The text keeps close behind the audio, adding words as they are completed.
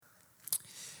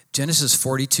Genesis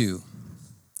 42.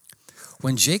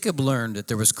 When Jacob learned that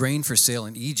there was grain for sale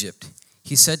in Egypt,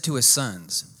 he said to his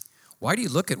sons, "Why do you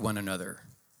look at one another?"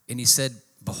 And he said,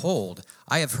 "Behold,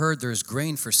 I have heard there is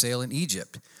grain for sale in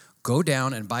Egypt. Go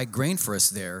down and buy grain for us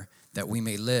there, that we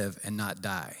may live and not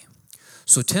die."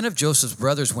 So 10 of Joseph's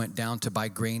brothers went down to buy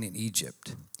grain in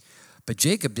Egypt. But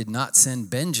Jacob did not send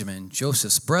Benjamin,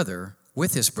 Joseph's brother,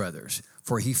 with his brothers,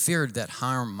 for he feared that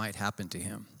harm might happen to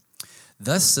him.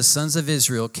 Thus the sons of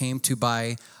Israel came to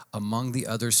buy among the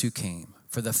others who came,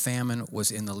 for the famine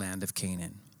was in the land of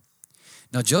Canaan.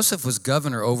 Now Joseph was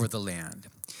governor over the land.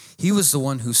 He was the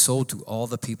one who sold to all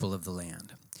the people of the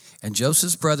land. And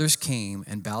Joseph's brothers came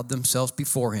and bowed themselves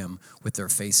before him with their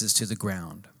faces to the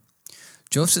ground.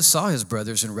 Joseph saw his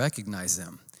brothers and recognized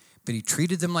them, but he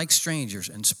treated them like strangers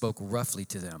and spoke roughly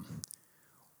to them.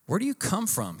 "Where do you come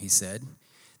from?" he said.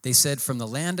 They said, "From the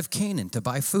land of Canaan to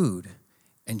buy food."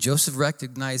 And Joseph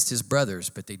recognized his brothers,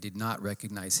 but they did not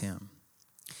recognize him.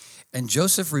 And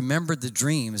Joseph remembered the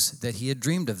dreams that he had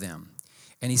dreamed of them.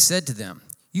 And he said to them,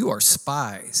 "You are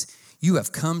spies. You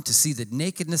have come to see the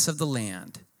nakedness of the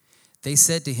land." They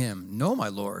said to him, "No, my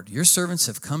lord, your servants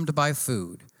have come to buy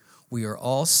food. We are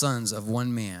all sons of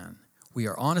one man. We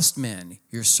are honest men.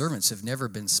 Your servants have never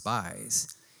been spies."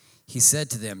 He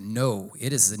said to them, "No,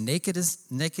 it is the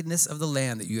nakedness of the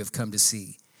land that you have come to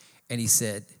see."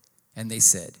 And they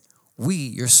said, "We,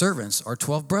 your servants, are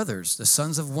 12 brothers, the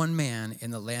sons of one man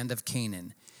in the land of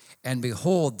Canaan. And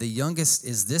behold, the youngest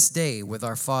is this day with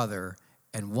our father,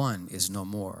 and one is no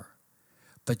more."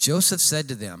 But Joseph said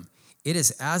to them, "It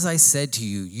is as I said to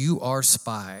you, you are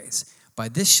spies. By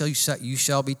this you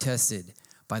shall be tested.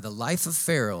 By the life of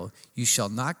Pharaoh, you shall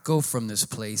not go from this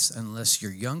place unless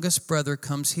your youngest brother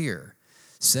comes here.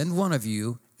 Send one of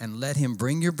you and let him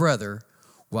bring your brother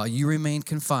while you remain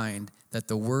confined, that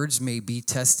the words may be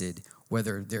tested,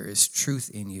 whether there is truth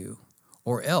in you.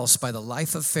 Or else, by the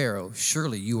life of Pharaoh,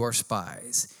 surely you are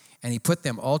spies." And he put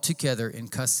them all together in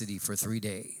custody for 3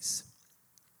 days.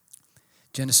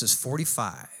 Genesis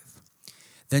 45.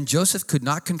 Then Joseph could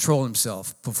not control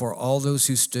himself before all those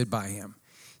who stood by him.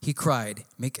 He cried,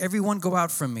 "Make everyone go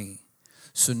out from me."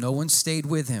 So no one stayed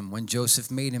with him when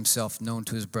Joseph made himself known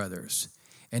to his brothers.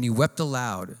 And he wept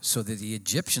aloud, so that the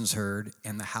Egyptians heard,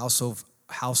 and the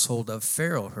household of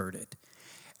Pharaoh heard it.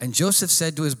 And Joseph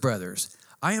said to his brothers,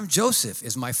 "I am Joseph.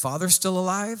 Is my father still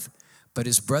alive?" But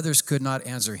his brothers could not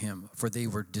answer him, for they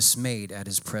were dismayed at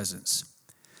his presence.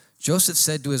 Joseph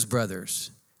said to his brothers,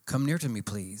 "Come near to me,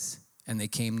 please." And they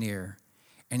came near.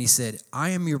 And he said, "I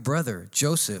am your brother,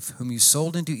 Joseph, whom you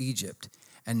sold into Egypt.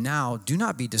 And now do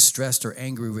not be distressed or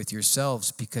angry with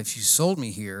yourselves because you sold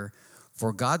me here,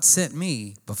 for God sent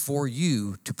me before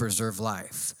you to preserve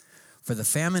life. For the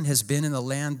famine has been in the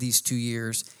land these 2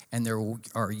 years, and there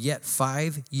are yet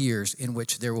 5 years in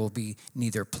which there will be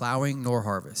neither plowing nor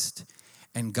harvest.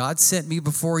 And God sent me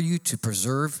before you to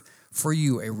preserve for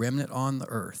you a remnant on the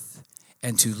earth,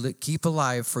 and to keep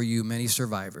alive for you many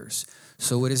survivors.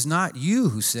 So it is not you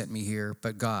who sent me here,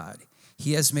 but God.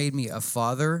 He has made me a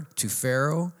father to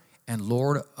Pharaoh and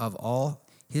lord of all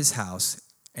his house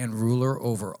and ruler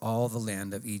over all the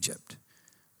land of Egypt."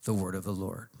 The word of the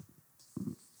Lord.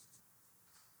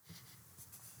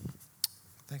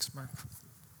 Thanks, Mark.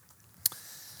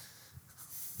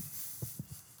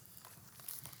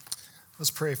 Let's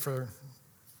pray for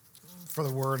the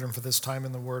word and for this time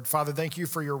in the word. Father, thank you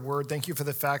for your word. Thank you for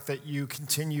the fact that you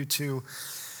continue to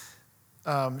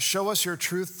show us your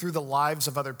truth through the lives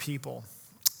of other people.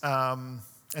 And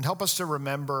help us to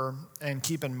remember and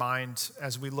keep in mind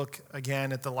as we look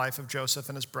again at the life of Joseph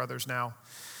and his brothers now,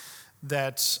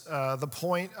 that the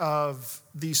point of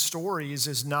these stories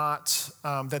is not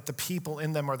that the people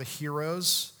in them are the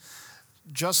heroes,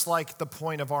 just like the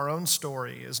point of our own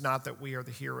story is not that we are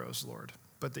the heroes, Lord,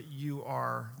 but that you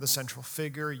are the central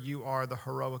figure, you are the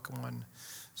heroic one.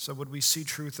 So would we see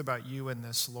truth about you in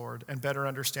this, Lord, and better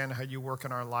understand how you work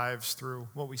in our lives through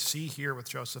what we see here with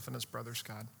Joseph and his brothers,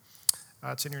 God.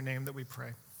 It's in your name that we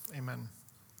pray. Amen.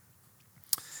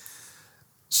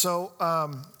 So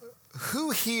who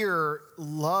here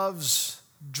loves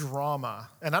drama?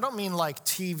 And I don't mean like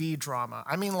TV drama.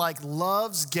 I mean like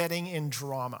loves getting in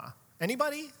drama.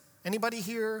 Anybody? Anybody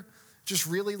here just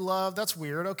really love? That's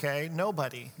weird. Okay,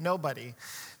 nobody.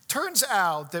 Turns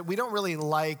out that we don't really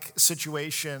like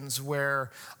situations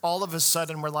where all of a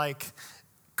sudden we're like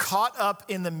caught up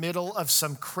in the middle of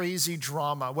some crazy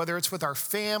drama, whether it's with our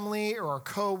family or our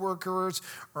coworkers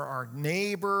or our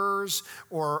neighbors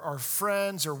or our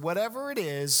friends or whatever it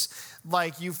is.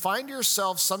 Like you find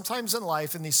yourself sometimes in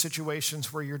life in these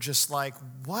situations where you're just like,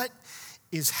 what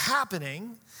is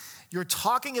happening? You're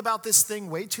talking about this thing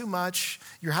way too much.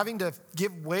 You're having to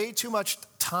give way too much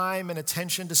time and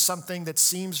attention to something that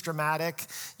seems dramatic.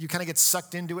 You kind of get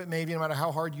sucked into it maybe no matter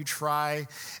how hard you try.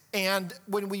 And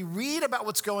when we read about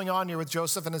what's going on here with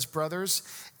Joseph and his brothers,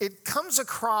 it comes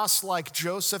across like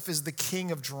Joseph is the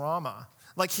king of drama.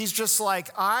 Like he's just like,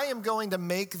 I am going to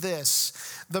make this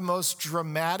the most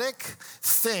dramatic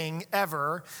thing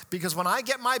ever because when I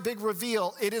get my big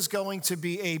reveal, it is going to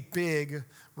be a big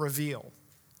reveal.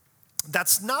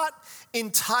 That's not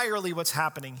entirely what's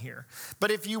happening here. But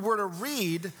if you were to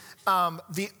read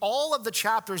all of the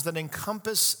chapters that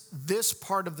encompass this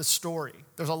part of the story,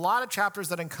 there's a lot of chapters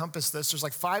that encompass this. There's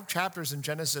like 5 chapters in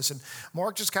Genesis, and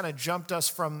Mark just kind of jumped us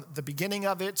from the beginning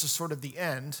of it to sort of the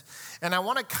end. And I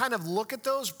want to kind of look at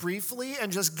those briefly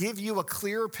and just give you a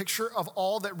clearer picture of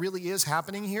all that really is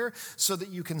happening here so that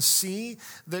you can see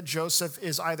that Joseph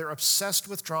is either obsessed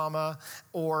with drama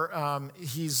or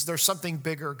there's something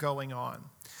bigger going on.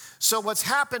 So what's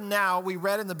happened now, we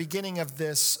read in the beginning of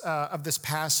this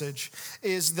passage,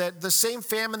 is that the same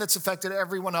famine that's affected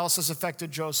everyone else has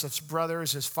affected Joseph's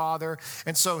brothers, his father.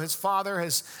 And so his father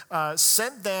has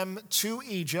sent them to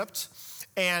Egypt.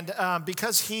 And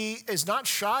because he is not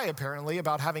shy, apparently,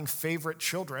 about having favorite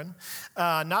children,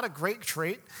 not a great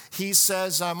trait, he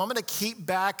says, I'm going to keep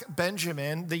back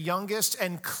Benjamin, the youngest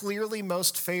and clearly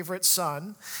most favorite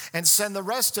son, and send the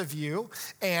rest of you,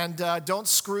 and don't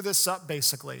screw this up,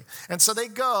 basically. And so they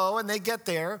go, and they get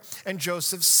there, and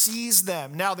Joseph sees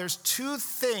them. Now, there's 2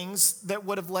 things that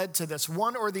would have led to this,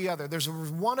 one or the other. There's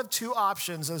one of 2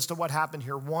 options as to what happened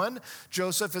here. One,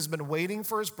 Joseph has been waiting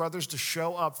for his brothers to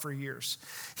show up for years.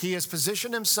 He has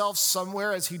positioned himself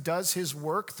somewhere as he does his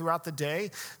work throughout the day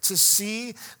to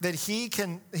see that he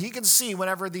can see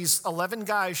whenever these 11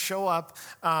 guys show up,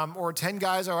 or 10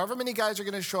 guys, or however many guys are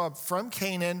going to show up from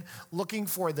Canaan looking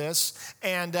for this,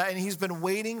 and he's been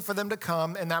waiting for them to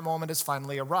come, and that moment has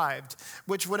finally arrived,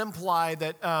 which would imply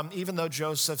that even though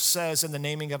Joseph says in the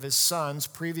naming of his sons,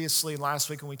 previously last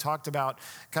week when we talked about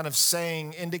kind of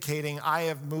indicating, I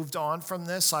have moved on from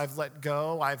this, I've let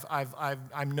go,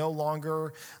 I'm no longer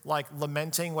like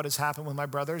lamenting what has happened with my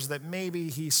brothers, that maybe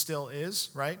he still is,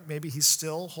 right? Maybe he's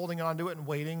still holding on to it and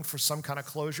waiting for some kind of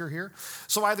closure here.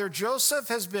 So either Joseph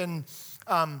has been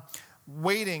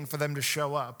waiting for them to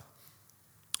show up,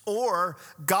 or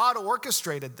God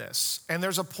orchestrated this. And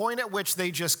there's a point at which they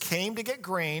just came to get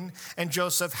grain, and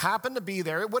Joseph happened to be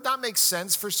there. It would not make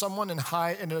sense for someone in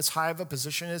as high of a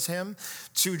position as him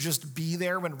to just be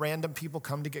there when random people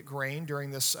come to get grain during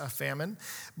this famine.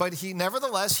 But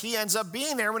nevertheless, he ends up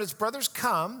being there when his brothers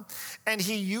come, and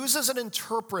he uses an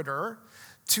interpreter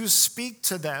to speak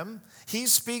to them. He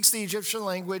speaks the Egyptian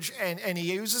language, and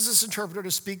he uses this interpreter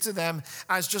to speak to them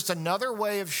as just another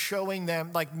way of showing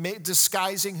them, like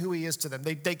disguising who he is to them.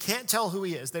 They can't tell who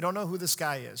he is. They don't know who this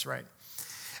guy is, right?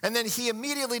 And then he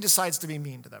immediately decides to be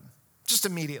mean to them, just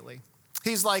immediately.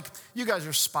 He's like, you guys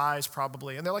are spies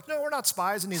probably. And they're like, no, we're not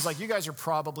spies. And he's like, you guys are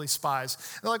probably spies.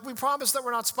 And they're like, we promise that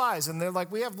we're not spies. And they're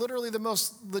like, we have literally the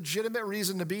most legitimate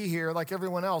reason to be here like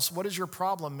everyone else. What is your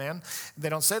problem, man? They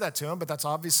don't say that to him, but that's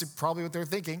obviously probably what they're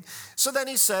thinking. So then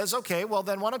he says, okay, well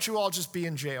then why don't you all just be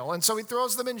in jail? And so he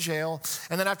throws them in jail.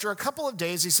 And then after a couple of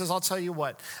days, he says, I'll tell you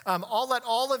what, I'll let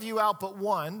all of you out but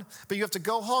one, but you have to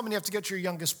go home and you have to get your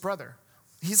youngest brother.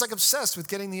 He's like obsessed with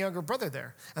getting the younger brother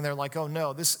there. And they're like, oh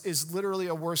no, this is literally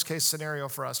a worst case scenario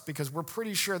for us because we're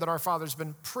pretty sure that our father's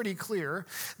been pretty clear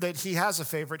that he has a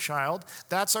favorite child.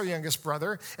 That's our youngest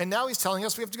brother. And now he's telling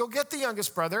us we have to go get the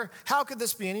youngest brother. How could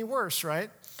this be any worse, right?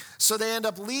 So they end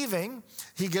up leaving.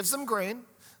 He gives them grain,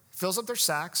 fills up their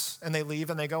sacks, and they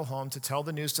leave and they go home to tell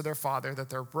the news to their father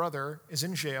that their brother is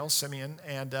in jail, Simeon,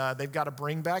 and they've got to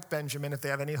bring back Benjamin if they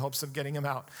have any hopes of getting him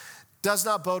out. Does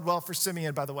not bode well for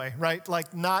Simeon, by the way, right?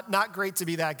 Like not great to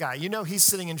be that guy. You know he's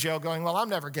sitting in jail going, well, I'm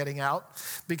never getting out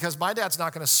because my dad's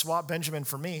not going to swap Benjamin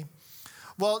for me.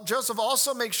 Well, Joseph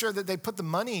also makes sure that they put the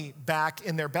money back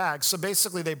in their bags. So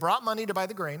basically they brought money to buy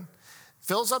the grain,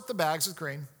 fills up the bags with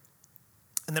grain,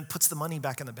 and then puts the money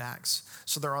back in the bags.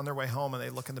 So they're on their way home and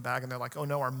they look in the bag and they're like, oh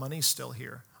no, our money's still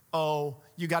here. Oh,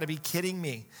 you got to be kidding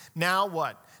me. Now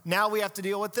what? Now we have to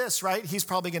deal with this, right? He's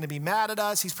probably going to be mad at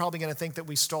us. He's probably going to think that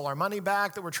we stole our money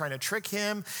back, that we're trying to trick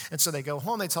him. And so they go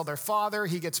home, they tell their father,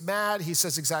 he gets mad. He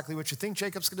says exactly what you think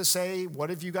Jacob's going to say.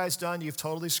 What have you guys done? You've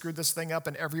totally screwed this thing up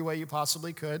in every way you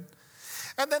possibly could.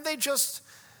 And then they just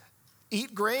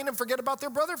eat grain and forget about their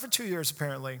brother for 2 years,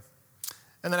 apparently.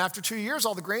 And then after 2 years,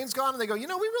 all the grain's gone, and they go, we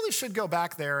really should go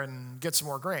back there and get some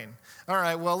more grain. All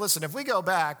right, well, listen, if we go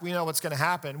back, we know what's going to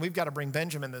happen. We've got to bring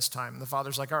Benjamin this time. And the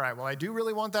father's like, all right, well, I do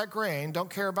really want that grain. Don't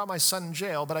care about my son in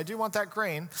jail, but I do want that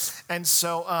grain. And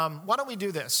so why don't we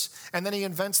do this? And then he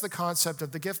invents the concept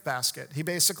of the gift basket. He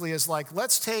basically is like,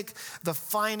 let's take the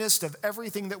finest of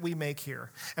everything that we make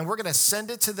here, and we're going to send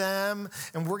it to them,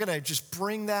 and we're going to just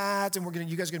bring that, and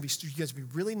you guys are going to be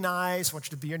really nice. I want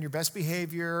you to be on your best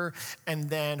behavior, and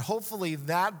then hopefully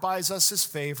that buys us his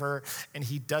favor, and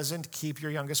he doesn't keep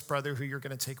your youngest brother who you're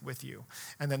going to take with you.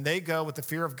 And then they go with the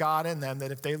fear of God in them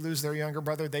that if they lose their younger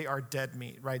brother, they are dead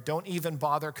meat, right? Don't even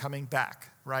bother coming back,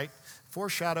 right?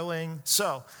 Foreshadowing.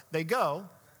 So they go,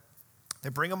 they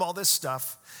bring him all this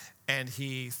stuff, and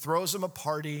he throws them a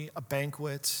party, a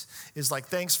banquet, is like,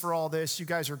 thanks for all this. You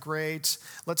guys are great.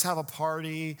 Let's have a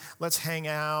party. Let's hang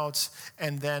out.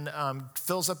 And then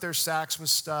fills up their sacks with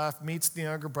stuff, meets the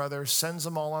younger brother, sends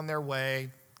them all on their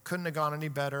way. Couldn't have gone any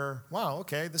better. Wow,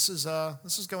 okay, this is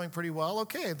going pretty well.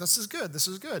 Okay, this is good. This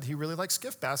is good. He really likes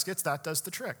gift baskets. That does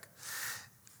the trick.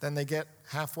 Then they get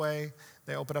halfway.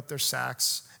 They open up their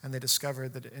sacks, and they discover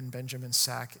that in Benjamin's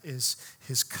sack is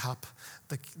his cup,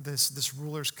 this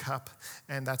ruler's cup,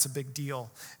 and that's a big deal.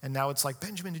 And now it's like,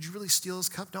 Benjamin, did you really steal his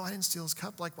cup? No, I didn't steal his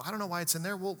cup. Like, well, I don't know why it's in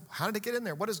there. Well, how did it get in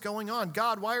there? What is going on?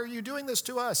 God, why are you doing this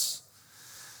to us?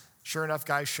 Sure enough,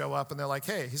 guys show up, and they're like,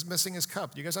 hey, he's missing his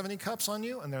cup. Do you guys have any cups on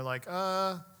you? And they're like,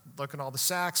 look at all the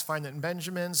sacks, find it in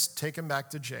Benjamin's, take him back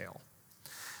to jail.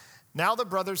 Now the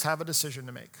brothers have a decision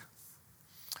to make.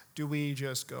 Do we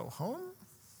just go home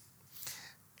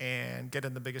and get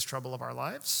in the biggest trouble of our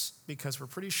lives because we're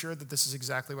pretty sure that this is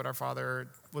exactly what our father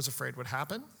was afraid would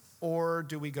happen? Or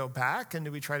do we go back and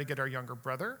do we try to get our younger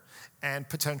brother and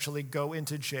potentially go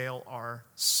into jail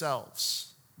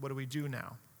ourselves? What do we do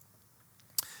now?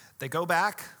 They go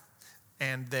back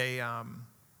and they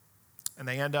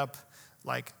end up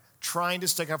like trying to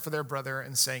stick up for their brother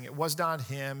and saying, it was not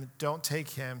him, don't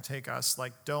take him, take us,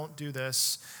 like, don't do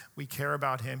this, we care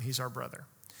about him, he's our brother.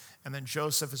 And then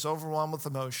Joseph is overwhelmed with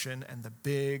emotion, and the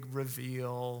big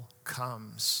reveal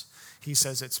comes. He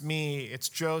says, it's me, it's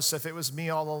Joseph, it was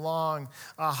me all along.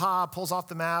 Aha, pulls off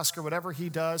the mask or whatever he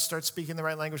does, starts speaking the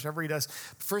right language, whatever he does.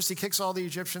 First, he kicks all the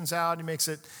Egyptians out. He makes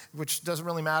it, which doesn't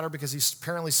really matter because he's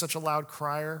apparently such a loud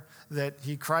crier that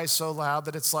he cries so loud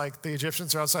that it's like the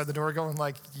Egyptians are outside the door going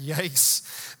like,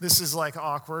 yikes, this is like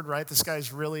awkward, right? This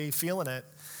guy's really feeling it.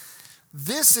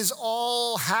 This is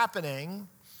all happening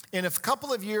in a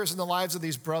couple of years in the lives of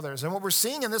these brothers. And what we're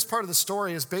seeing in this part of the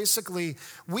story is basically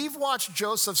we've watched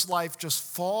Joseph's life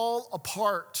just fall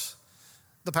apart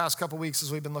the past couple weeks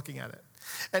as we've been looking at it.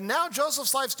 And now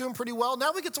Joseph's life's doing pretty well.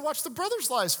 Now we get to watch the brothers'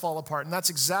 lives fall apart. And that's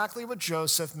exactly what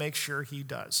Joseph makes sure he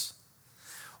does.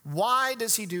 Why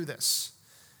does he do this?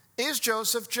 Is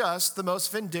Joseph just the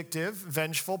most vindictive,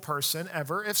 vengeful person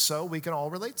ever? If so, we can all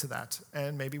relate to that.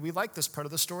 And maybe we like this part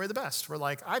of the story the best. We're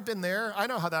like, I've been there. I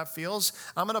know how that feels.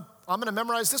 I'm gonna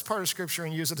memorize this part of Scripture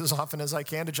and use it as often as I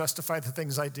can to justify the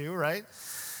things I do, right?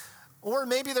 Or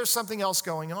maybe there's something else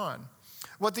going on.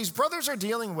 What these brothers are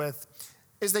dealing with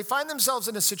is they find themselves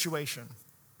in a situation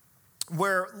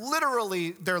where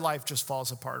literally their life just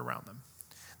falls apart around them.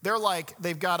 They're like,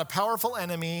 they've got a powerful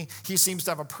enemy. He seems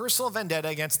to have a personal vendetta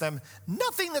against them.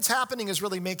 Nothing that's happening is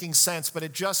really making sense, but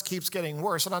it just keeps getting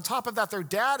worse. And on top of that, their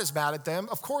dad is mad at them.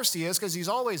 Of course he is, because he's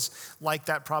always like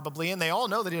that probably. And they all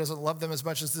know that he doesn't love them as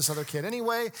much as this other kid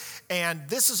anyway. And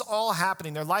this is all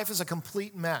happening. Their life is a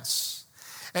complete mess.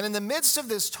 And in the midst of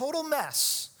this total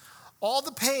mess, all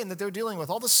the pain that they're dealing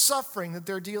with, all the suffering that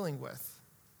they're dealing with,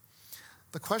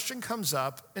 the question comes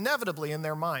up inevitably in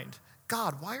their mind.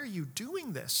 God, why are you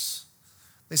doing this?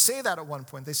 They say that at one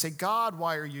point. They say, God,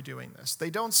 why are you doing this? They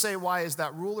don't say, why is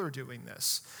that ruler doing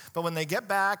this? But when they get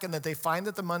back and that they find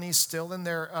that the money's still in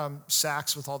their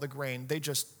sacks with all the grain, they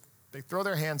throw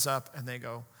their hands up and they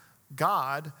go,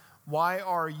 God, why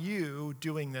are you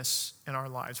doing this in our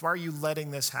lives? Why are you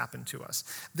letting this happen to us?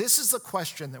 This is the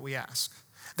question that we ask.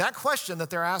 That question that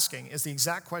they're asking is the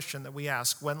exact question that we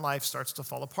ask when life starts to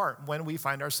fall apart, when we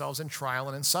find ourselves in trial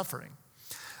and in suffering.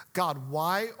 God,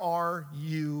 why are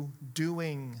you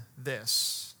doing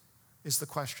this? Is the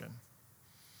question.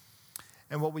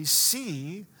 And what we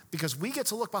see, because we get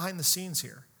to look behind the scenes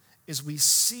here, is we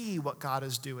see what God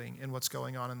is doing and what's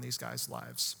going on in these guys'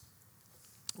 lives.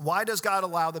 Why does God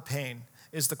allow the pain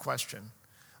is the question.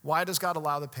 Why does God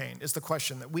allow the pain is the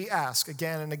question that we ask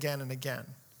again and again and again.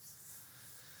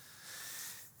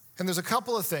 And there's a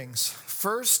couple of things.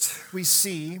 First, we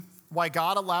see why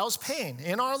God allows pain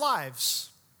in our lives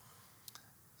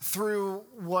through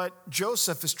what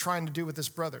Joseph is trying to do with his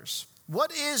brothers.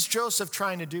 What is Joseph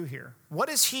trying to do here? What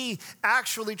is he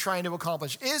actually trying to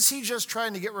accomplish? Is he just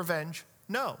trying to get revenge?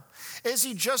 No. Is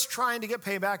he just trying to get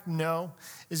payback? No.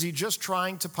 Is he just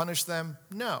trying to punish them?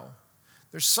 No.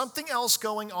 There's something else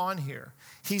going on here.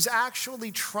 He's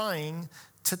actually trying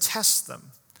to test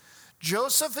them.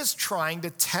 Joseph is trying to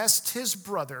test his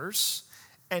brothers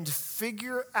and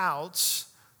figure out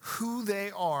who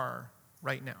they are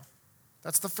right now.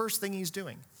 That's the first thing he's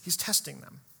doing. He's testing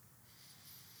them.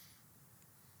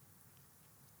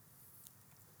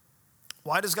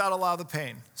 Why does God allow the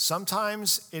pain?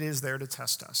 Sometimes it is there to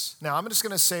test us. Now, I'm just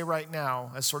going to say right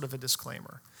now, as sort of a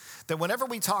disclaimer, that whenever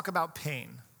we talk about pain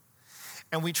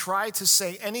and we try to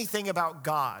say anything about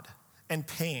God and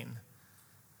pain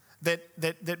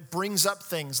that brings up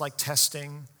things like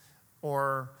testing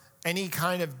or any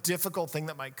kind of difficult thing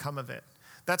that might come of it,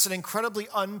 that's an incredibly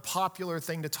unpopular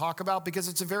thing to talk about because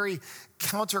it's a very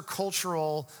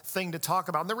countercultural thing to talk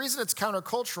about. And the reason it's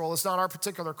countercultural is not our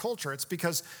particular culture. It's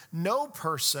because no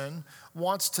person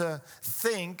wants to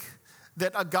think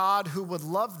that a God who would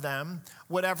love them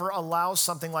would ever allow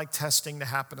something like testing to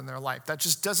happen in their life. That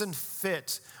just doesn't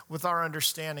fit with our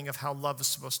understanding of how love is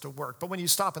supposed to work. But when you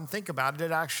stop and think about it,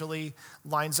 it actually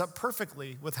lines up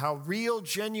perfectly with how real,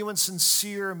 genuine,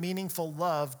 sincere, meaningful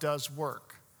love does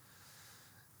work.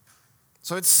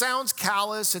 So it sounds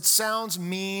callous, it sounds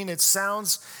mean, it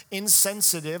sounds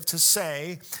insensitive to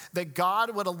say that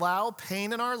God would allow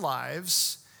pain in our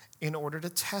lives in order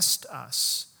to test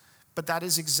us. But that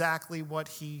is exactly what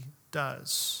he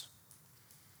does.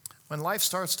 When life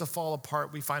starts to fall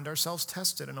apart, we find ourselves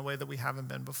tested in a way that we haven't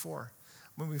been before.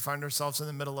 When we find ourselves in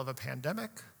the middle of a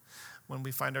pandemic, when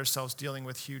we find ourselves dealing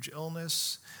with huge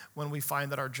illness, when we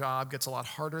find that our job gets a lot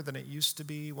harder than it used to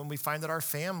be, when we find that our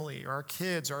family or our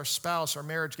kids or our spouse, our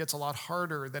marriage gets a lot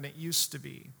harder than it used to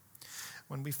be,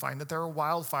 when we find that there are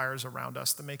wildfires around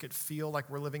us that make it feel like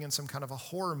we're living in some kind of a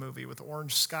horror movie with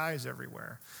orange skies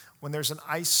everywhere, when there's an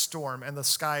ice storm and the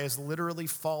sky is literally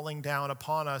falling down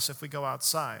upon us if we go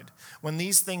outside. When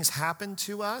these things happen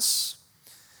to us,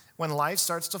 when life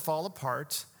starts to fall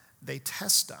apart, they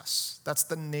test us. That's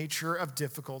the nature of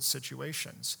difficult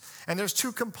situations. And there's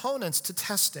two components to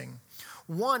testing.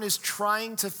 One is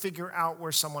trying to figure out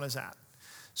where someone is at.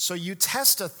 So you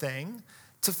test a thing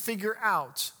to figure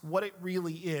out what it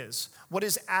really is, what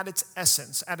is at its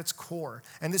essence, at its core.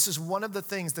 And this is one of the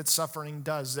things that suffering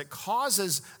does, that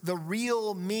causes the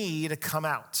real me to come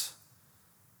out.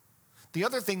 The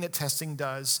other thing that testing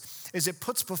does is it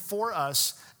puts before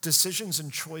us decisions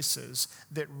and choices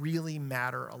that really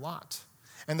matter a lot.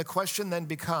 And the question then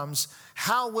becomes,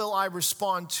 how will I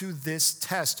respond to this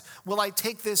test? Will I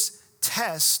take this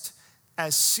test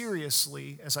as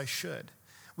seriously as I should?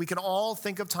 We can all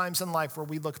think of times in life where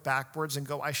we look backwards and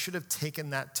go, I should have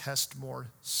taken that test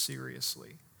more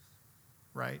seriously,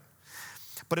 right?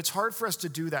 But it's hard for us to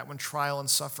do that when trial and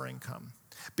suffering come.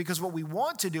 Because what we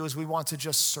want to do is we want to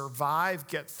just survive,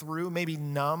 get through, maybe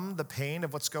numb the pain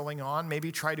of what's going on,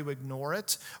 maybe try to ignore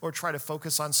it or try to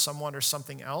focus on someone or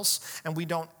something else. And we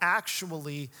don't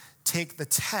actually take the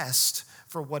test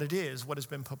for what it is, what has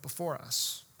been put before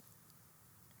us.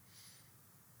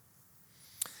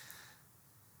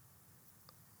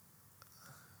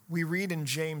 We read in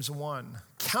James 1,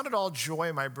 "Count it all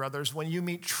joy, my brothers, when you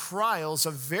meet trials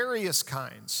of various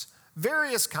kinds,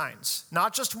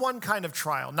 not just one kind of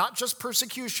trial, not just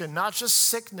persecution, not just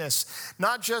sickness,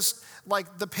 not just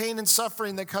like the pain and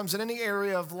suffering that comes in any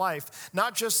area of life,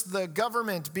 not just the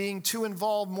government being too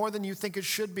involved more than you think it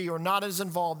should be or not as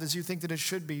involved as you think that it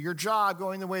should be, your job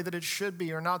going the way that it should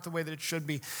be or not the way that it should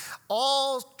be.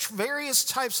 All various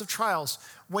types of trials.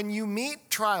 When you meet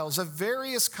trials of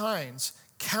various kinds,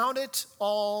 count it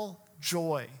all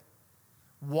joy."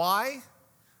 Why?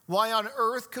 Why on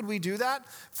earth could we do that?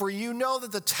 For you know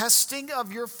that the testing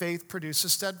of your faith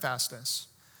produces steadfastness.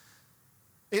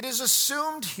 It is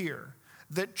assumed here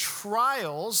that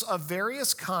trials of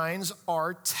various kinds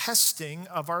are testing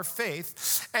of our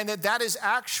faith, and that is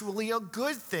actually a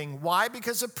good thing. Why?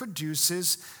 Because it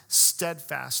produces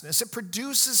steadfastness. It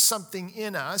produces something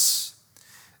in us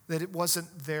that it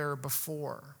wasn't there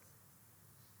before.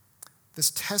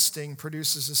 This testing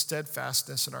produces a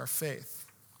steadfastness in our faith.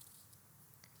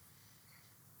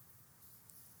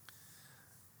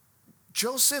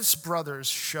 Joseph's brothers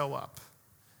show up,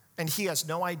 and he has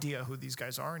no idea who these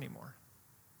guys are anymore.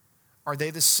 Are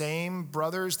they the same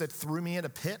brothers that threw me in a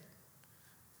pit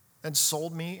and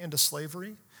sold me into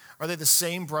slavery? Are they the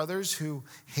same brothers who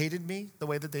hated me the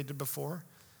way that they did before?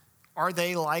 Are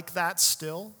they like that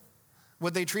still?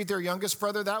 Would they treat their youngest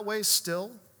brother that way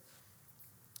still?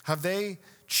 Have they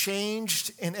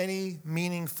changed in any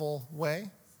meaningful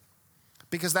way?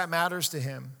 because that matters to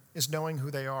him, is knowing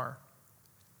who they are.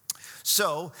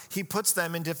 So he puts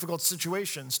them in difficult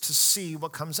situations to see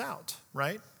what comes out,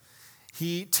 right?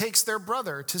 He takes their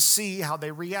brother to see how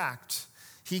they react.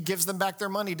 He gives them back their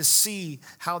money to see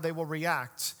how they will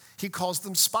react. He calls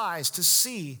them spies to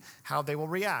see how they will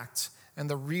react. And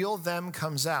the real them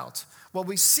comes out. What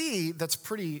we see that's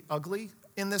pretty ugly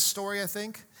in this story, I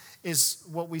think, is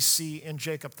what we see in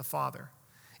Jacob the father.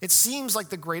 It seems like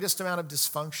the greatest amount of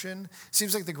dysfunction,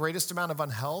 seems like the greatest amount of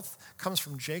unhealth comes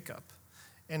from Jacob.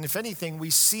 And if anything, we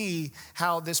see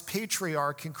how this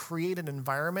patriarch can create an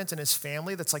environment in his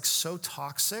family that's like so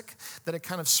toxic that it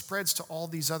kind of spreads to all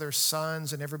these other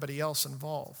sons and everybody else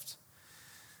involved.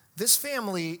 This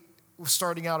family,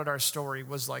 starting out at our story,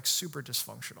 was like super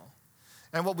dysfunctional.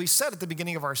 And what we said at the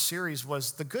beginning of our series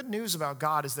was the good news about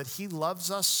God is that he loves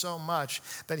us so much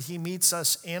that he meets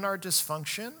us in our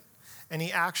dysfunction, and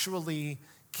he actually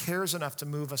cares enough to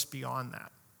move us beyond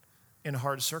that in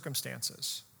hard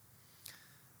circumstances.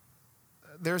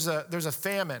 There's a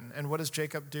famine, and what does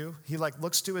Jacob do? He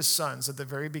looks to his sons at the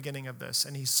very beginning of this,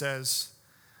 and he says,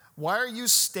 "Why are you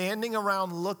standing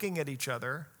around looking at each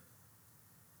other?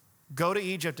 Go to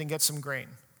Egypt and get some grain."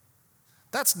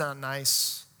 That's not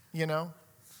nice, you know?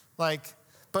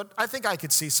 But I think I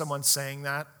could see someone saying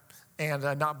that and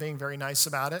not being very nice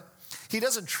about it. He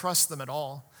doesn't trust them at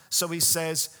all. So he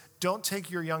says, "Don't take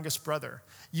your youngest brother.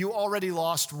 You already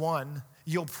lost one.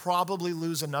 You'll probably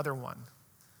lose another one."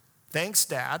 Thanks,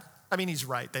 Dad. I mean, he's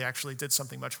right. They actually did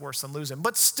something much worse than lose him.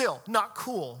 But still, not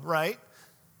cool, right?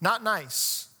 Not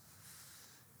nice.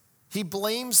 He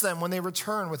blames them when they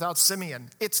return without Simeon.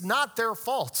 It's not their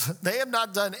fault. They have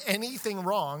not done anything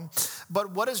wrong.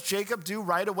 But what does Jacob do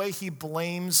right away? He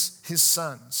blames his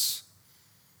sons.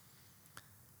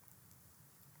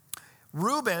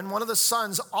 Reuben, one of the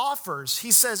sons, offers.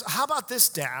 He says, "How about this,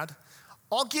 Dad?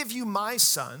 I'll give you my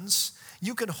sons.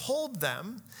 You can hold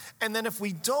them. And then if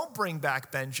we don't bring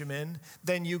back Benjamin,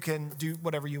 then you can do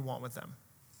whatever you want with them."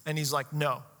 And he's like,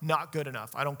 "No, not good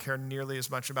enough. I don't care nearly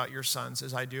as much about your sons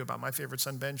as I do about my favorite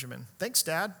son, Benjamin." Thanks,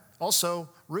 Dad. Also,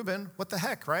 Reuben, what the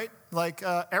heck, right?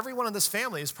 Everyone in this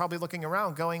family is probably looking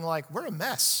around going we're a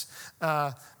mess.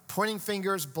 Pointing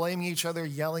fingers, blaming each other,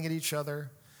 yelling at each other.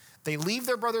 They leave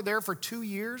their brother there for 2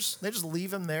 years. They just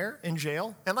leave him there in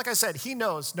jail. And like I said, he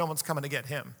knows no one's coming to get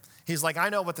him. He's like, "I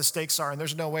know what the stakes are, and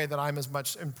there's no way that I'm as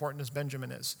much important as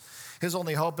Benjamin is." His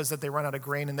only hope is that they run out of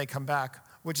grain and they come back,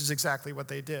 which is exactly what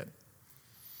they did.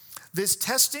 This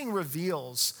testing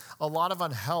reveals a lot of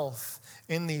unhealth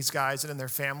in these guys and in their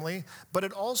family, but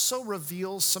it also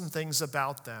reveals some things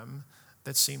about them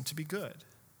that seem to be good.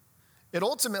 It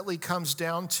ultimately comes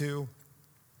down to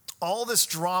all this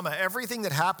drama, everything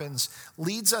that happens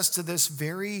leads us to this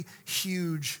very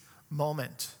huge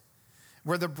moment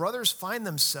where the brothers find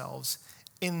themselves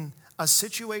in a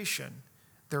situation.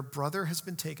 Their brother has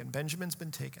been taken. Benjamin's been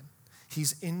taken.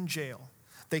 He's in jail.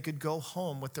 They could go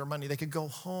home with their money. They could go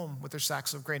home with their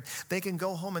sacks of grain. They can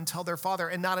go home and tell their father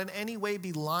and not in any way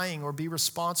be lying or be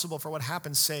responsible for what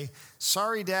happens. Say,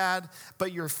 "Sorry, Dad,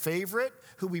 but your favorite,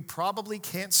 who we probably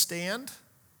can't stand,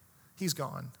 he's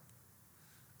gone."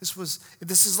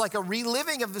 This is like a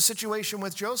reliving of the situation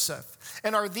with Joseph.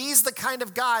 And are these the kind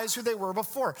of guys who they were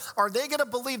before? Are they going to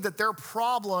believe that their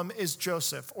problem is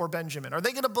Joseph or Benjamin? Are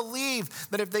they going to believe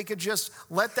that if they could just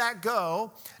let that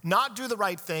go, not do the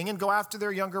right thing and go after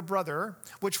their younger brother,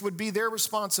 which would be their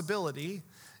responsibility,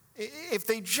 if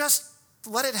they just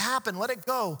let it happen, let it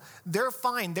go, they're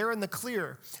fine, they're in the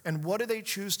clear. And what do they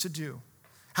choose to do?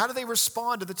 How do they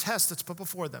respond to the test that's put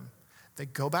before them? They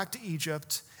go back to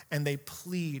Egypt and they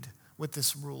plead with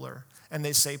this ruler. And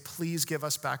they say, "Please give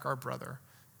us back our brother.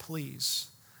 Please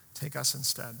take us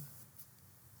instead."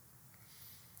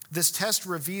 This test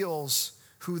reveals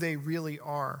who they really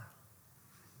are.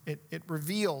 It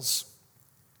reveals.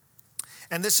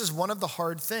 And this is one of the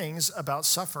hard things about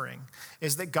suffering,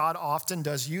 is that God often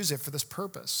does use it for this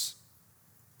purpose.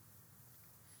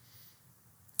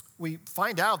 We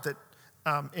find out that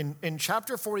in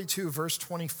chapter 42, verse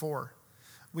 24,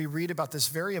 we read about this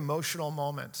very emotional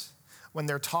moment when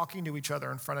they're talking to each other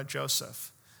in front of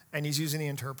Joseph. And he's using the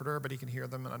interpreter, but he can hear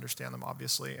them and understand them,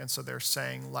 obviously. And so they're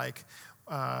saying,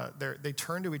 they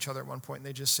turn to each other at one point and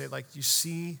they just say, "You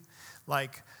see,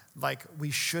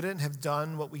 we shouldn't have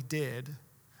done what we did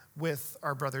with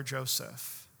our brother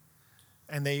Joseph."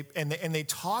 And they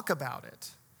talk about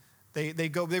it.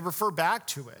 They refer back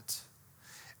to it.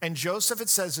 And Joseph, it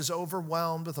says, is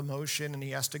overwhelmed with emotion, and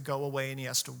he has to go away and he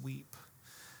has to weep.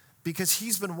 Because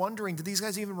he's been wondering, did these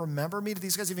guys even remember me? Do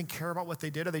these guys even care about what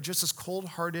they did? Are they just as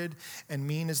cold-hearted and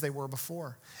mean as they were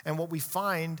before? And what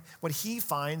he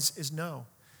finds is no.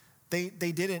 They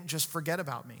didn't just forget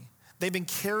about me. They've been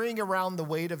carrying around the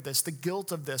weight of this, the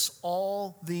guilt of this,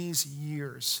 all these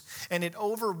years. And it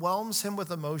overwhelms him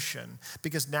with emotion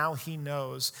because now he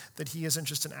knows that he isn't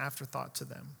just an afterthought to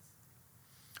them.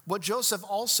 What Joseph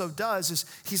also does is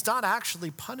he's not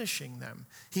actually punishing them.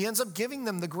 He ends up giving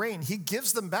them the grain. He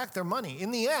gives them back their money.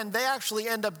 In the end, they actually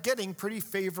end up getting pretty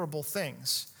favorable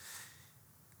things.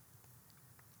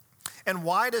 And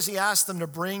why does he ask them to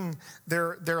bring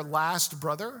their last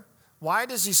brother? Why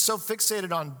is he so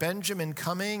fixated on Benjamin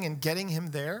coming and getting him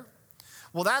there?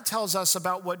 Well, that tells us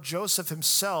about what Joseph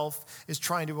himself is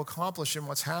trying to accomplish in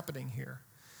what's happening here.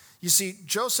 You see,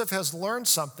 Joseph has learned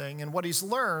something, and what he's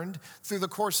learned through the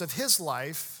course of his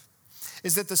life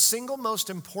is that the single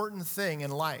most important thing in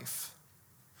life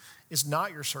is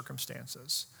not your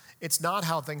circumstances. It's not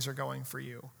how things are going for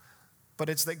you, but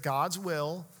it's that God's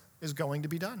will is going to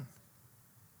be done.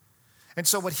 And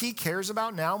so what he cares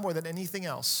about now more than anything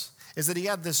else is that he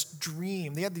had this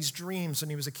dream. They had these dreams when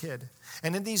he was a kid.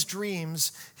 And in these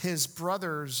dreams, his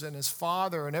brothers and his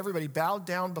father and everybody bowed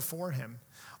down before him.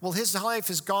 Well, his life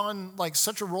has gone like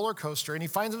such a roller coaster, and he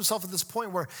finds himself at this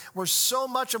point where so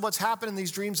much of what's happened in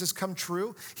these dreams has come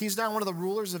true. He's now one of the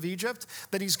rulers of Egypt,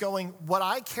 that he's going, what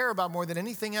I care about more than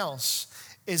anything else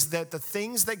is that the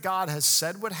things that God has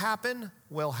said would happen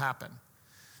will happen.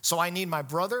 So I need my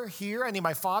brother here, I need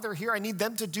my father here, I need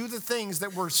them to do the things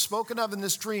that were spoken of in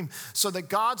this dream so that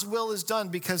God's will is done,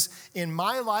 because in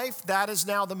my life, that is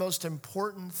now the most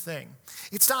important thing.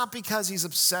 It's not because he's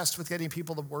obsessed with getting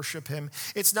people to worship him.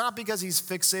 It's not because he's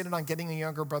fixated on getting a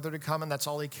younger brother to come and that's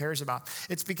all he cares about.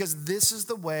 It's because this is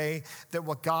the way that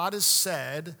what God has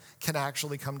said can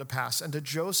actually come to pass. And to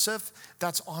Joseph,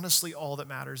 that's honestly all that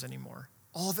matters anymore.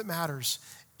 All that matters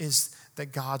is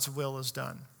that God's will is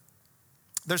done.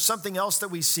 There's something else that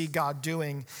we see God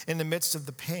doing in the midst of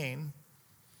the pain,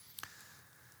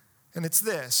 and it's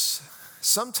this.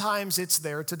 Sometimes it's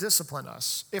there to discipline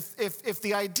us. If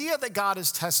the idea that God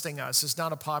is testing us is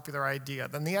not a popular idea,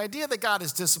 then the idea that God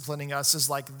is disciplining us is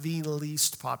like the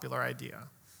least popular idea,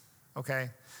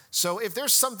 okay? So if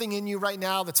there's something in you right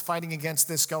now that's fighting against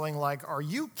this, going like, are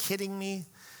you kidding me?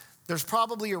 There's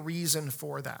probably a reason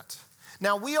for that.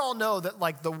 Now, we all know that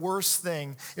like the worst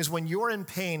thing is when you're in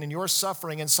pain and you're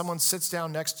suffering and someone sits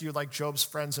down next to you like Job's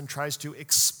friends and tries to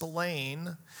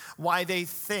explain why they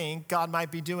think God might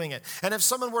be doing it. And if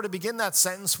someone were to begin that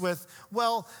sentence with,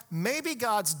 well, maybe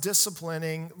God's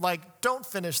disciplining, like, don't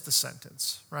finish the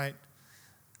sentence, right?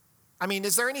 I mean,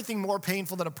 is there anything more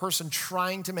painful than a person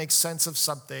trying to make sense of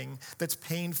something that's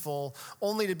painful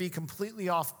only to be completely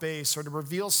off base or to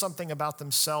reveal something about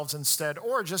themselves instead,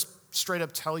 or just straight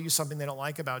up tell you something they don't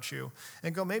like about you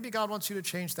and go, maybe God wants you to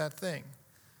change that thing?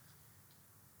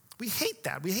 We hate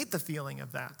that. We hate the feeling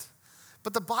of that.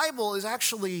 But the Bible is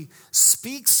actually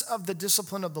speaks of the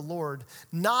discipline of the Lord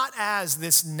not as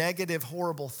this negative,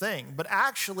 horrible thing, but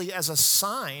actually as a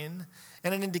sign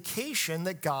and an indication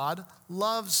that God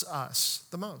loves us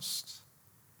the most.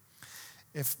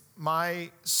 If my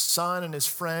son and his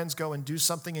friends go and do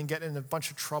something and get in a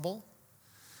bunch of trouble,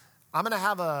 I'm gonna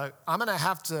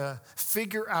have to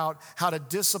figure out how to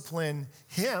discipline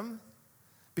him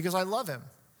because I love him.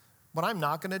 What I'm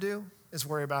not gonna do is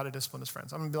worry about how to discipline his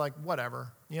friends. I'm gonna be like,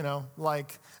 whatever,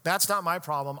 like that's not my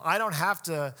problem. I don't have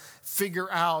to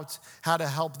figure out how to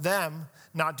help them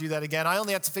not do that again. I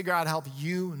only have to figure out how to help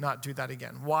you not do that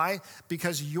again. Why?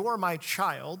 Because you're my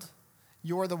child.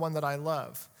 You're the one that I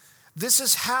love. This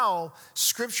is how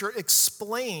Scripture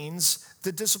explains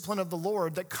the discipline of the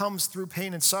Lord that comes through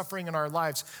pain and suffering in our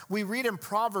lives. We read in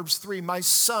Proverbs 3, my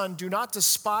son, do not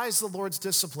despise the Lord's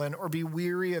discipline or be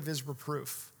weary of his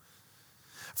reproof.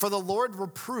 For the Lord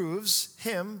reproves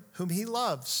him whom he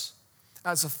loves,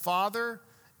 as a father,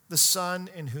 the son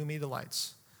in whom he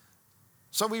delights.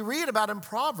 So we read about in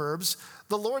Proverbs,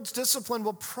 the Lord's discipline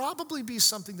will probably be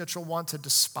something that you'll want to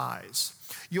despise.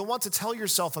 You'll want to tell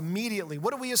yourself immediately,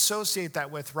 what do we associate that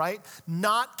with, right?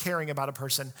 Not caring about a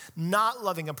person, not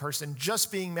loving a person, just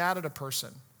being mad at a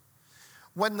person.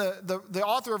 When the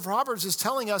author of Proverbs is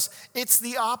telling us it's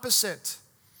the opposite.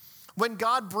 When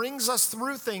God brings us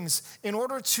through things in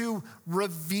order to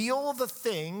reveal the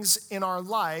things in our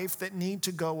life that need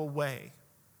to go away.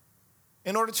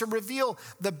 In order to reveal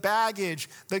the baggage,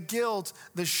 the guilt,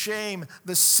 the shame,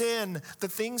 the sin, the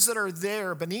things that are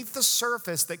there beneath the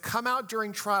surface that come out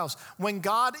during trials. When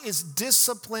God is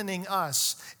disciplining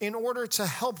us in order to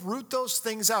help root those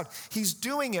things out, he's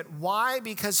doing it. Why?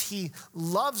 Because he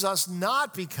loves us,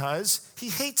 not because he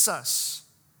hates us.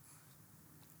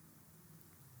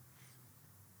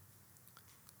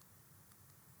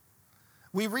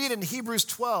 We read in Hebrews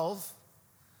 12,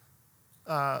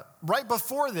 right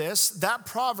before this, that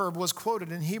proverb was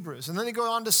quoted in Hebrews. And then they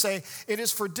go on to say, it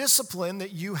is for discipline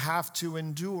that you have to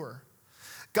endure.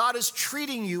 God is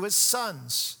treating you as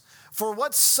sons. For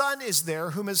what son is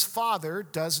there whom his father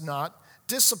does not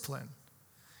discipline?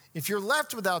 If you're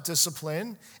left without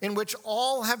discipline, in which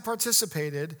all have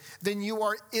participated, then you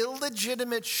are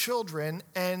illegitimate children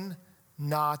and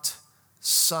not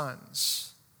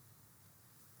sons.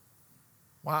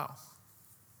 Wow.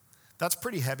 That's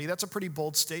pretty heavy. That's a pretty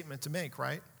bold statement to make,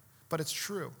 right? But it's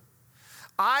true.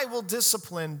 I will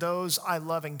discipline those I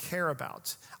love and care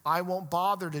about. I won't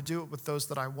bother to do it with those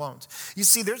that I won't. You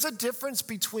see, there's a difference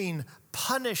between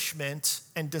punishment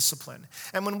and discipline.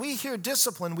 And when we hear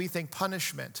discipline, we think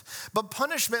punishment. But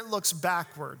punishment looks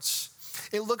backwards.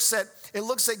 It looks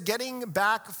at getting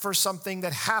back for something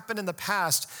that happened in the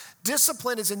past.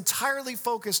 Discipline is entirely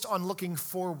focused on looking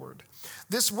forward.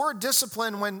 This word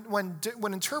discipline,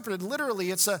 when interpreted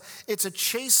literally, it's a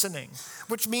chastening,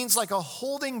 which means like a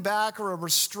holding back or a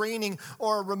restraining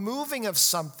or a removing of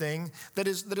something that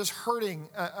is hurting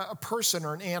a person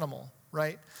or an animal,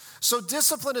 right? So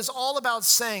discipline is all about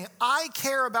saying, I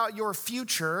care about your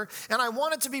future and I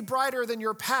want it to be brighter than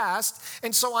your past,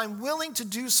 and so I'm willing to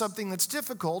do something that's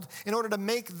difficult in order to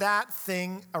make that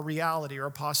thing a reality or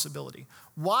a possibility.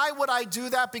 Why would I do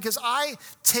that? Because I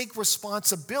take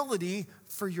responsibility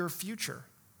for your future.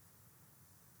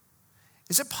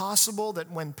 Is it possible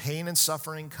that when pain and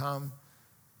suffering come,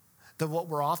 that what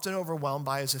we're often overwhelmed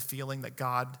by is a feeling that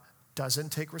God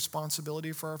doesn't take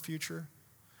responsibility for our future?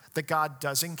 That God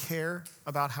doesn't care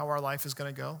about how our life is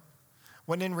going to go?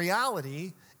 When in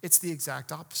reality, it's the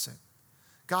exact opposite.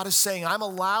 God is saying, I'm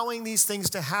allowing these things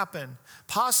to happen,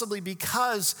 possibly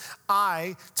because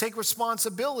I take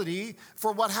responsibility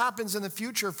for what happens in the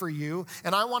future for you,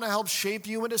 and I want to help shape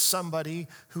you into somebody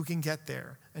who can get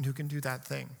there and who can do that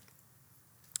thing.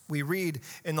 We read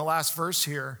in the last verse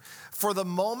here, for the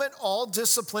moment all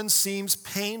discipline seems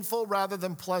painful rather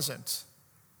than pleasant.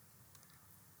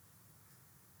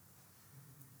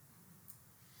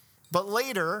 But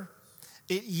later,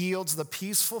 it yields the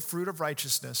peaceful fruit of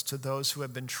righteousness to those who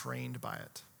have been trained by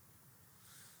it.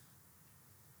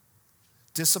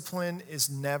 Discipline is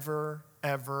never,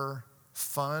 ever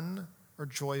fun or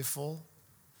joyful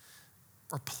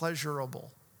or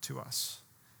pleasurable to us.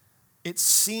 It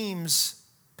seems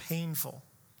painful.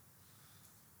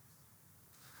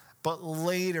 But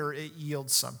later, it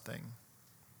yields something.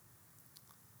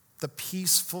 The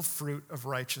peaceful fruit of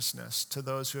righteousness to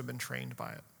those who have been trained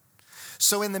by it.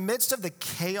 So in the midst of the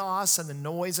chaos and the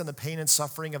noise and the pain and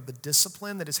suffering of the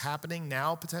discipline that is happening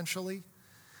now potentially,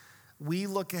 we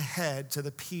look ahead to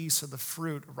the peace of the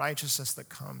fruit of righteousness that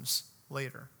comes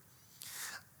later.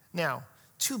 Now,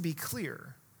 to be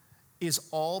clear, is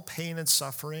all pain and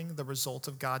suffering the result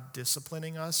of God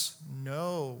disciplining us?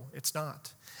 No, it's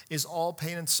not. Is all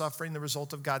pain and suffering the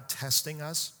result of God testing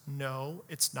us? No,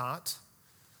 it's not.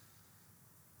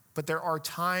 But there are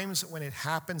times when it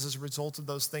happens as a result of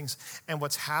those things. And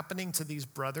what's happening to these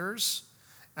brothers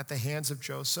at the hands of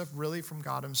Joseph, really from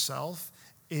God himself,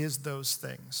 is those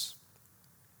things.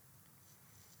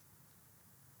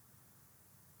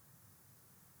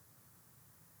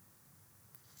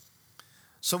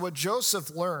 So what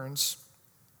Joseph learns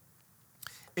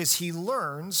is he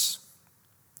learns,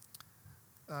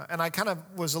 and I kind of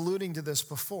was alluding to this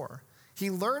before, he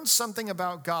learns something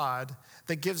about God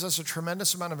that gives us a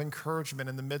tremendous amount of encouragement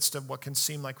in the midst of what can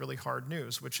seem like really hard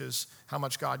news, which is how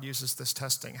much God uses this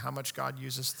testing, how much God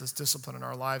uses this discipline in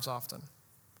our lives often.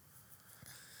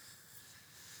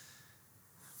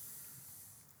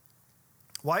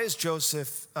 Why is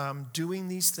Joseph doing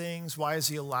these things? Why is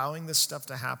he allowing this stuff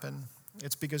to happen?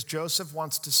 It's because Joseph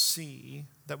wants to see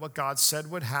that what God said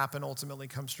would happen ultimately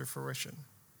comes to fruition.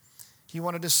 He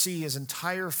wanted to see his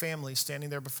entire family standing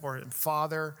there before him,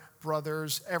 father,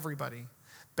 brothers, everybody,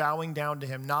 bowing down to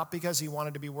him, not because he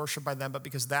wanted to be worshiped by them, but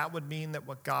because that would mean that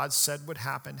what God said would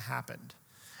happen, happened.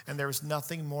 And there was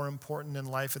nothing more important in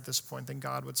life at this point than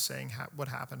God was saying what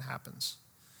happened happens.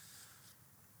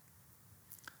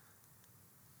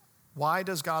 Why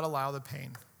does God allow the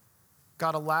pain?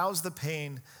 God allows the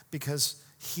pain because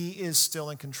he is still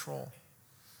in control.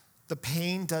 The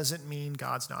pain doesn't mean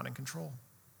God's not in control.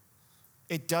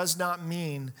 It does not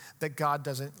mean that God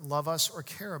doesn't love us or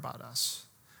care about us.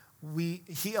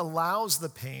 He allows the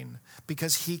pain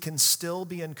because he can still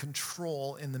be in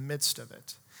control in the midst of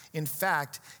it. In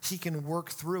fact, he can work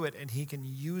through it and he can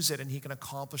use it and he can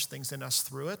accomplish things in us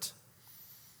through it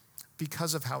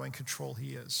because of how in control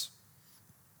he is.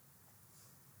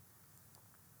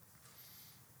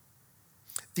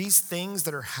 These things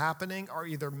that are happening are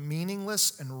either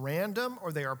meaningless and random,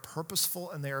 or they are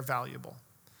purposeful and they are valuable.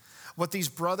 What these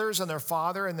brothers and their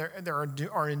father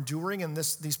are enduring in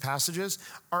these passages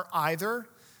are either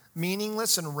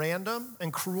meaningless and random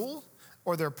and cruel,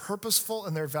 or they're purposeful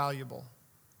and they're valuable.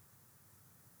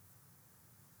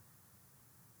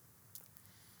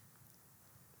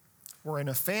 We're in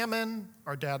a famine.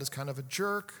 Our dad is kind of a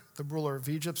jerk. The ruler of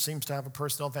Egypt seems to have a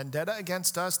personal vendetta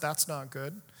against us. That's not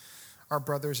good. Our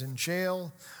brother's in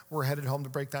jail. We're headed home to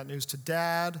break that news to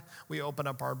dad. We open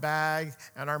up our bag,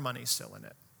 and our money's still in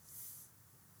it.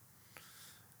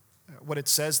 What it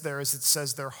says there is, it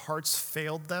says their hearts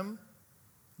failed them.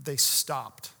 They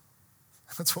stopped.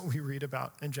 That's what we read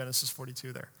about in Genesis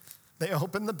 42 there. They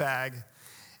opened the bag,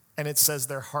 and it says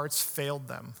their hearts failed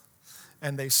them,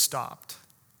 and they stopped.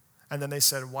 And then they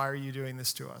said, why are you doing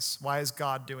this to us? Why is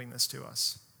God doing this to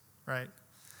us? Right?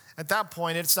 At that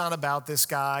point, it's not about this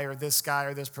guy or this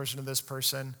person or this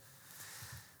person.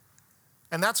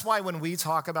 And that's why when we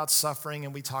talk about suffering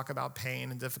and we talk about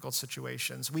pain and difficult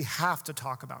situations, we have to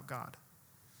talk about God.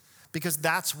 Because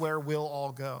that's where we'll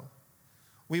all go.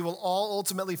 We will all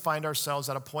ultimately find ourselves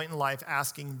at a point in life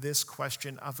asking this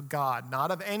question of God,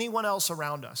 not of anyone else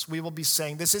around us. We will be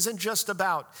saying, this isn't just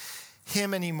about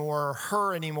him anymore, or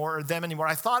her anymore, or them anymore.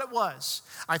 I thought it was.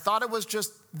 I thought it was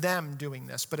just them doing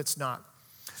this, but it's not.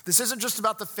 This isn't just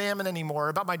about the famine anymore, or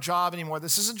about my job anymore.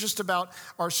 This isn't just about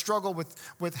our struggle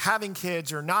with having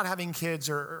kids or not having kids,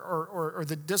 or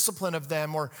the discipline of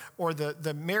them, or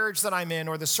the marriage that I'm in,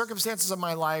 or the circumstances of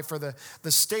my life, or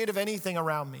the state of anything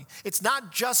around me. It's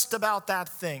not just about that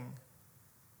thing.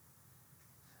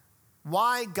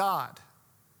 Why God?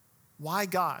 Why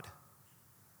God?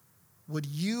 Would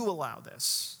you allow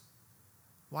this?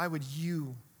 Why would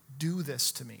you do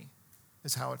this to me?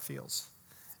 Is how it feels.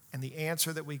 And the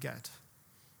answer that we get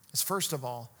is, first of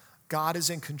all, God is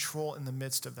in control in the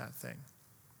midst of that thing,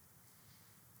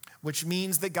 which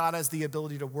means that God has the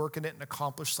ability to work in it and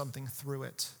accomplish something through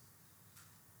it,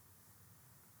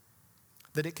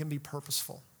 that it can be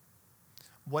purposeful.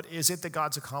 What is it that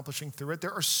God's accomplishing through it?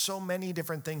 There are so many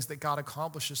different things that God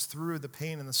accomplishes through the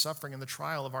pain and the suffering and the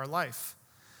trial of our life.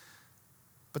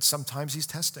 But sometimes he's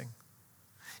testing.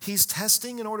 He's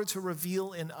testing in order to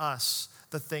reveal in us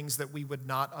the things that we would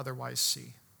not otherwise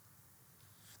see.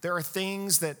 There are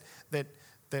things that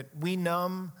we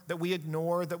numb, that we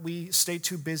ignore, that we stay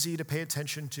too busy to pay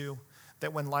attention to,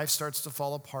 that when life starts to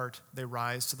fall apart, they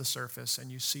rise to the surface and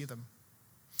you see them.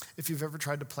 If you've ever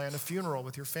tried to plan a funeral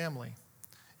with your family,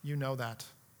 you know that.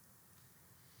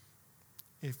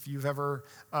 If you've ever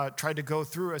tried to go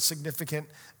through a significant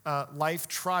life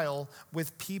trial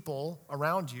with people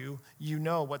around you, you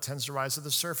know what tends to rise to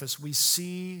the surface. We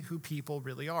see who people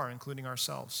really are, including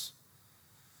ourselves.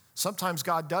 Sometimes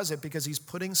God does it because he's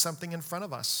putting something in front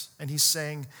of us, and he's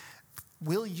saying,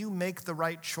 will you make the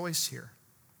right choice here?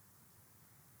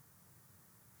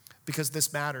 Because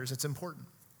this matters, it's important.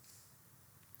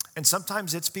 And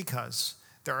sometimes it's because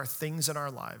there are things in our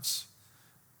lives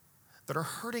that are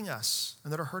hurting us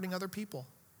and that are hurting other people.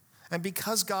 And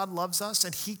because God loves us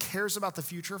and he cares about the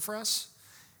future for us,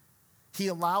 he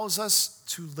allows us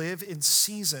to live in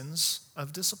seasons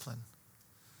of discipline.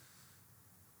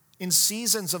 In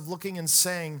seasons of looking and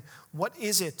saying, what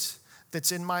is it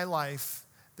that's in my life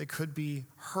that could be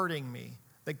hurting me,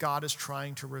 that God is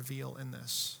trying to reveal in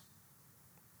this?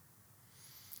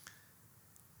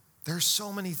 There are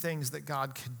so many things that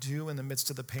God can do in the midst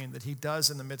of the pain, that he does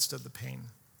in the midst of the pain.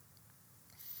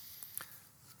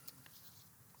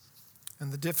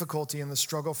 And the difficulty and the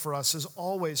struggle for us is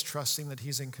always trusting that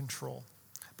he's in control.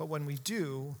 But when we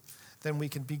do, then we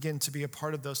can begin to be a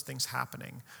part of those things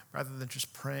happening rather than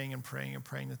just praying and praying and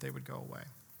praying that they would go away.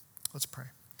 Let's pray.